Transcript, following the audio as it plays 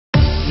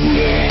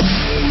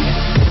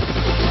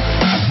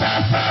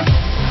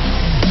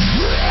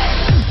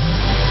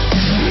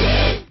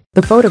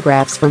The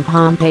photographs from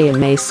Pompeii in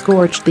May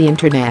scorched the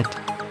internet.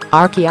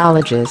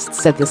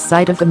 Archaeologists at the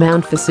site of the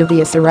Mount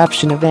Vesuvius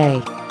eruption of A.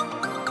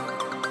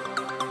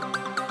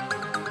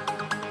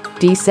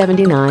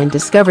 D79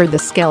 discovered the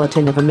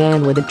skeleton of a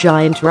man with a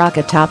giant rock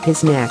atop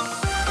his neck.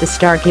 The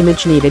stark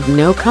image needed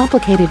no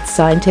complicated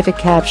scientific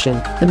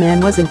caption. The man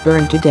wasn't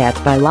burned to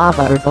death by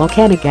lava or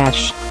volcanic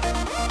ash.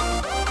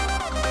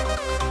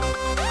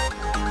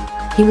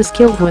 He was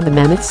killed when the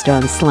mammoth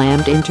stone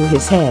slammed into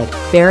his head,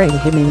 burying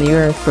him in the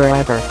earth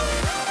forever.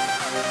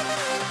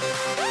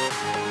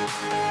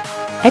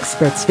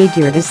 Experts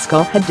figured his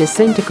skull had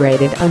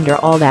disintegrated under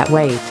all that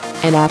weight,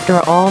 and after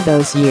all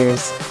those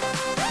years.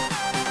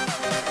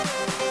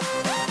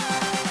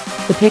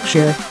 The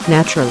picture,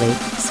 naturally,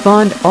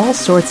 spawned all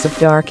sorts of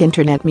dark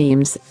internet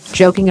memes,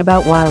 joking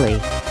about Wile E,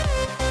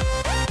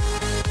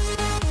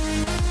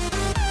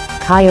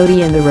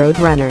 Coyote and the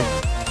Roadrunner.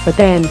 But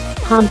then,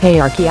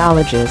 Pompeii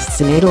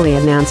archaeologists in Italy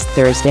announced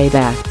Thursday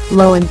that,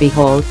 lo and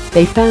behold,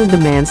 they found the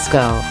man's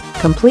skull,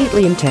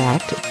 completely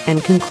intact,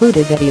 and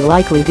concluded that he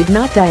likely did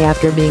not die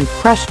after being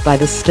crushed by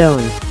the stone.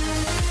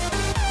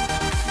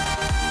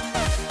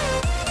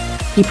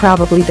 He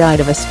probably died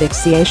of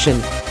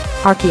asphyxiation.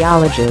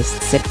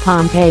 Archaeologists at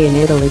Pompeii in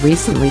Italy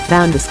recently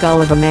found the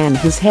skull of a man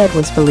whose head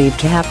was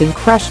believed to have been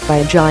crushed by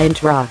a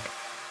giant rock.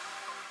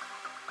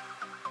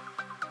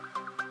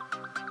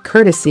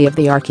 Courtesy of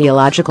the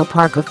Archaeological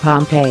Park of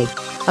Pompeii,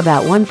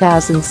 about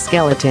 1,000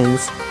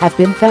 skeletons have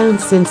been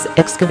found since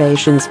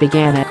excavations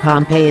began at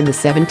Pompeii in the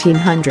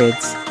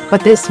 1700s,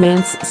 but this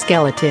man's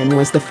skeleton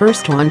was the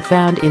first one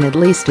found in at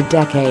least a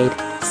decade,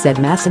 said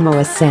Massimo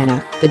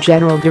Osanna, the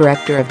general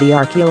director of the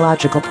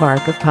Archaeological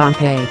Park of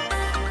Pompeii.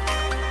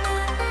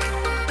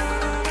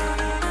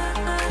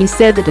 He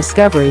said the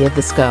discovery of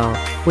the skull,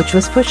 which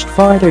was pushed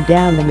farther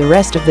down than the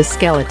rest of the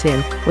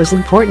skeleton, was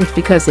important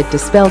because it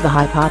dispelled the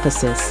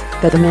hypothesis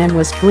that the man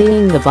was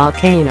fleeing the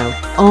volcano,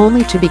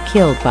 only to be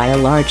killed by a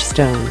large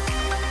stone.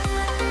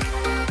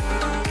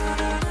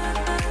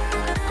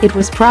 It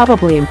was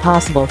probably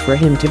impossible for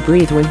him to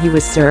breathe when he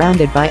was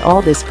surrounded by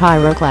all this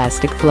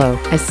pyroclastic flow,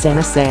 as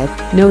Osanna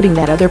said, noting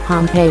that other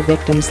Pompeii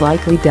victims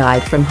likely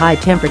died from high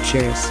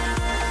temperatures.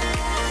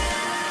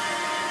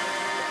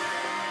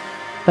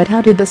 But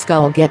how did the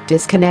skull get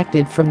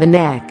disconnected from the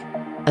neck?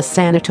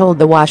 Osanna told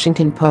the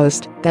Washington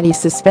Post that he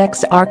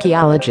suspects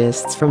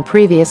archaeologists from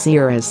previous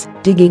eras,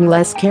 digging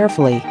less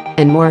carefully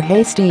and more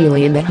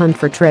hastily in the hunt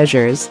for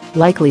treasures,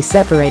 likely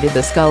separated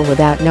the skull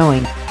without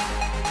knowing.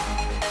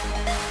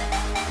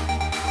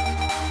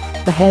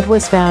 The head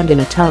was found in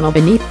a tunnel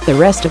beneath the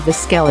rest of the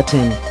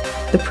skeleton.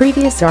 The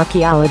previous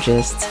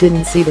archaeologists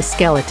didn't see the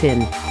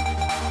skeleton.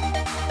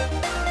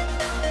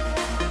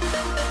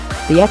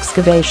 The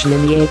excavation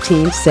in the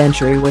 18th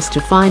century was to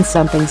find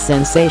something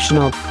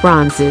sensational: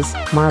 bronzes,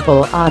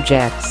 marble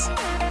objects.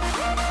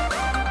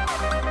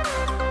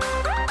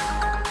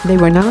 They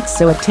were not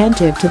so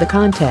attentive to the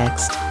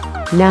context.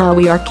 Now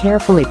we are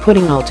carefully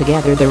putting all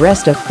together the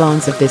rest of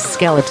bones of this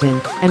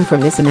skeleton, and from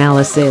this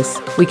analysis,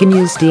 we can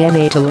use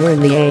DNA to learn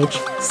the age,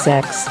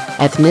 sex,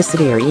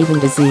 ethnicity or even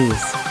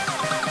disease.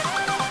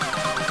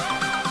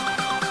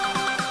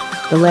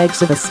 The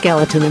legs of a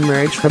skeleton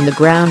emerged from the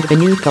ground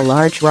beneath a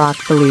large rock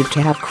believed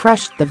to have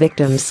crushed the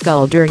victim's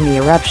skull during the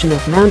eruption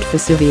of Mount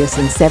Vesuvius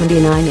in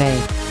 79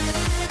 AD.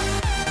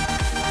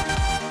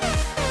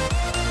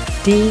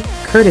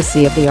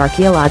 Courtesy of the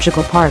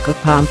Archaeological Park of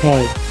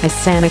Pompeii,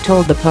 Osanna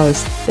told the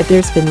Post that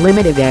there's been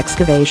limited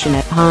excavation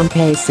at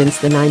Pompeii since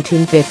the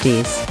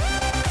 1950s.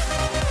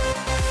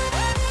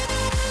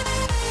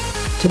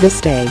 To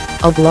this day,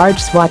 a large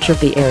swatch of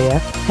the area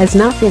has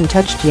not been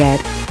touched yet,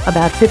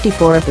 about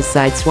 54 of the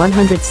site's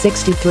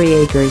 163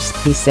 acres,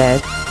 he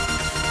said.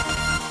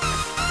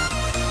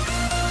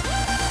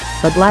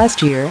 But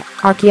last year,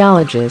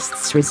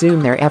 archaeologists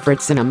resumed their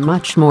efforts in a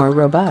much more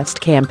robust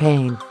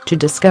campaign to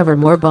discover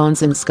more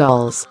bones and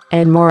skulls,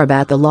 and more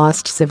about the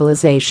lost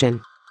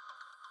civilization.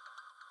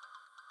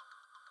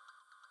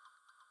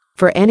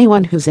 For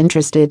anyone who's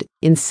interested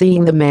in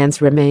seeing the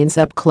man's remains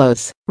up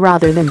close,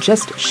 rather than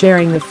just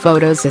sharing the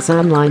photos as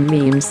online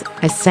memes,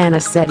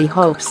 Osanna said he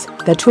hopes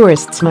that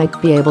tourists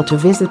might be able to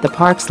visit the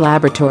park's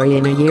laboratory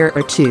in a year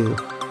or two.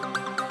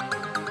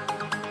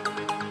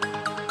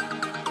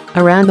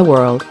 Around the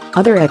world,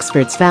 other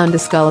experts found the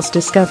skull's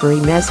discovery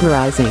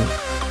mesmerizing.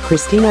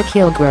 Christina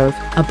Kilgrove,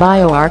 a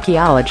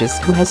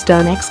bioarchaeologist who has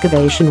done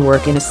excavation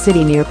work in a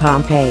city near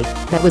Pompeii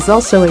that was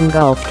also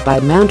engulfed by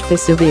Mount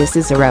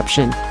Vesuvius's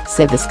eruption,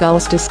 said the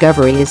skull's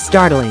discovery is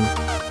startling.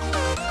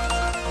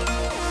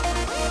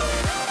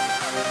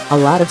 A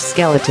lot of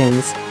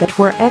skeletons that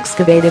were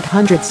excavated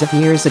hundreds of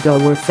years ago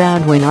were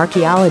found when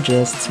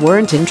archaeologists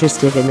weren't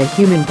interested in the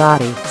human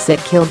body, said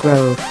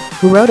Kilgrove,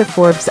 who wrote a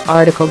Forbes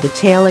article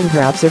detailing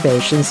her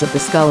observations of the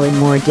skull in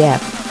more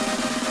depth.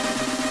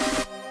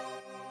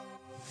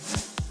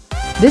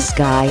 This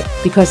guy,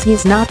 because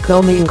he's not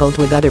commingled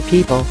with other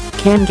people,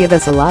 can give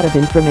us a lot of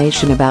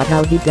information about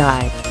how he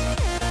died.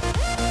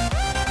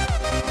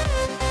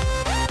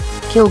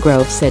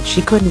 Kilgrove said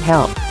she couldn't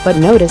help but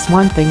notice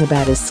one thing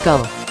about his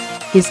skull.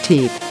 His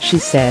teeth, she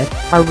said,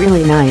 are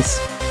really nice.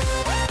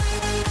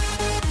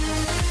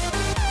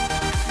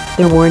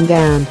 They're worn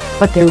down,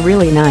 but they're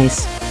really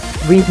nice.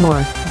 Read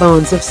more.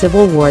 Bones of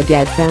Civil War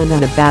dead found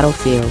on a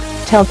battlefield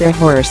tell their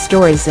horror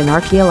stories. An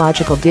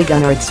archaeological dig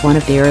unearths one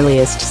of the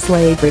earliest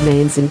slave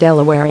remains in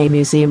Delaware. A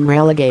museum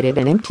relegated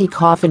an empty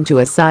coffin to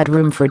a side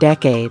room for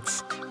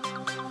decades.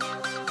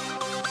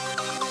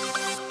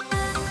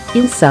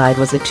 Inside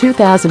was a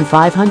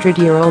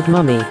 2,500-year-old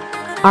mummy.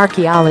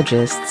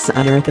 Archaeologists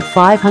unearth a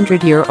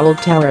 500-year-old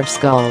Tower of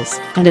Skulls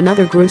and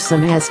another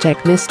gruesome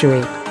Aztec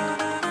mystery.